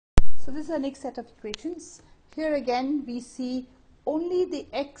So this is the next set of equations. Here again we see only the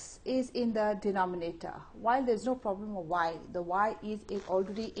x is in the denominator, while there is no problem of y. The y is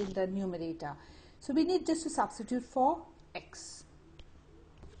already in the numerator. So we need just to substitute for x.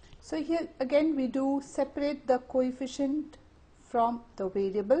 So here again we do separate the coefficient from the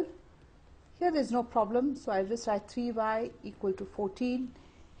variable. Here there is no problem, so I will just write 3y equal to 14.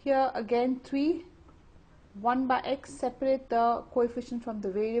 Here again 3, 1 by x, separate the coefficient from the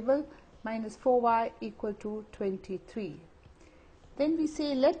variable, minus 4y equal to 23. Then we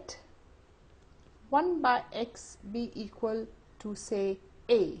say let 1 by x be equal to, say,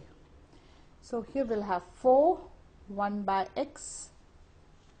 a. So here we'll have 4, 1 by x.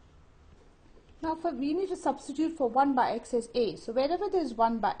 Now we need to substitute for 1 by x as a. So wherever there is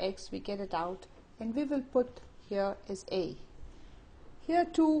 1 by x, we get it out and we will put here as a. Here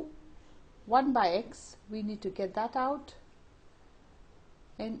too 1 by x, we need to get that out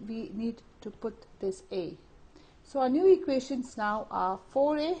and we need to put this a. So our new equations now are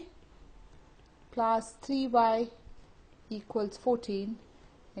 4a plus 3y equals 14,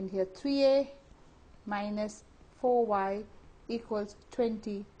 and here 3a minus 4y equals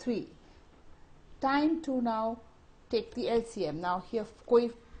 23. Time to now take the LCM. Now here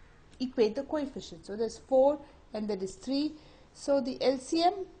equate the coefficients. So there's 4 and there is 3. So the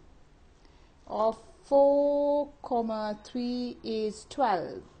LCM of 4, 3 is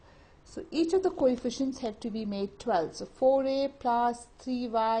 12. So each of the coefficients have to be made 12. So 4a plus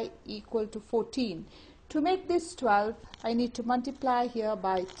 3y equal to 14. To make this 12, I need to multiply here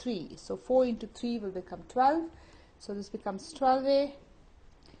by 3. So 4 into 3 will become 12. So this becomes 12a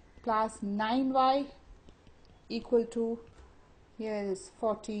plus 9y equal to, here is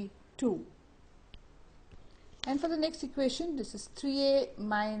 42. And for the next equation, this is 3a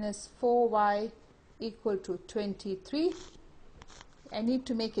minus 4y equal to 23. I need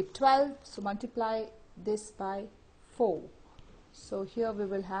to make it 12, so multiply this by 4. So here we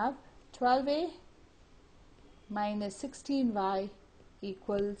will have 12a minus 16y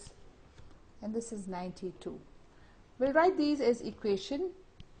equals, and this is 92. We'll write these as equation.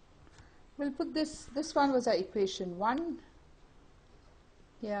 We'll put this one was our equation 1.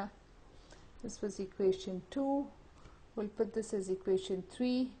 Yeah, this was equation 2. We'll put this as equation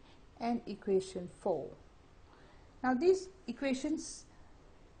 3 and equation 4. Now these equations,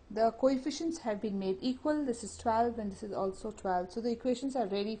 the coefficients have been made equal. This is 12 and this is also 12. So the equations are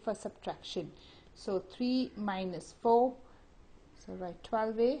ready for subtraction. So 3 minus 4, so write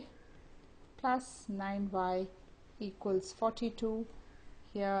 12a plus 9y equals 42.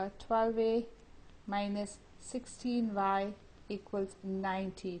 Here 12a minus 16y equals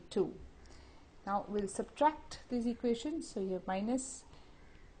 92. Now we'll subtract these equations. So here minus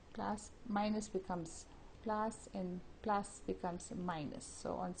plus minus becomes plus and plus becomes minus.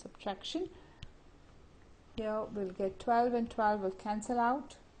 So on subtraction, here we'll get 12 and 12 will cancel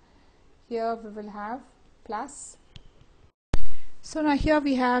out. Here we will have plus. So now here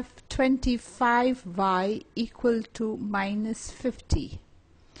we have 25y equal to minus 50,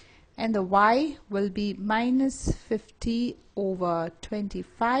 and the y will be minus 50 over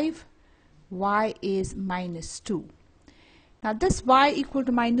 25. Y is minus 2. Now this y equal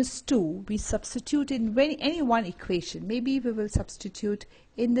to minus 2, we substitute in any one equation. Maybe we will substitute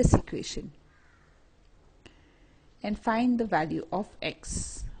in this equation and find the value of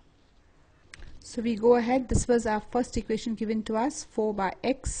x. So we go ahead. This was our first equation given to us, 4 by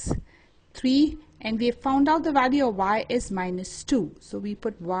x, 3, and we have found out the value of y is minus 2. So we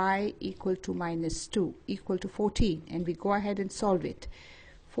put y equal to minus 2 equal to 14, and we go ahead and solve it.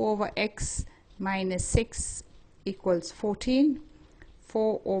 4 over x minus 6 equals 14.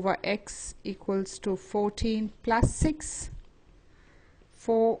 4 over x equals to 14 plus 6.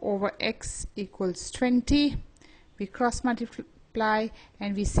 4 over x equals 20. We cross multiply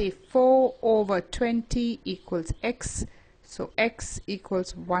and we say 4 over 20 equals x. So x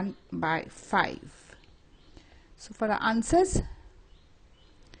equals 1 by 5. So for our answers,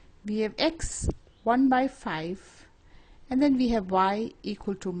 we have x 1 by 5, and then we have y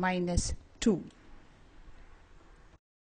equal to minus 2.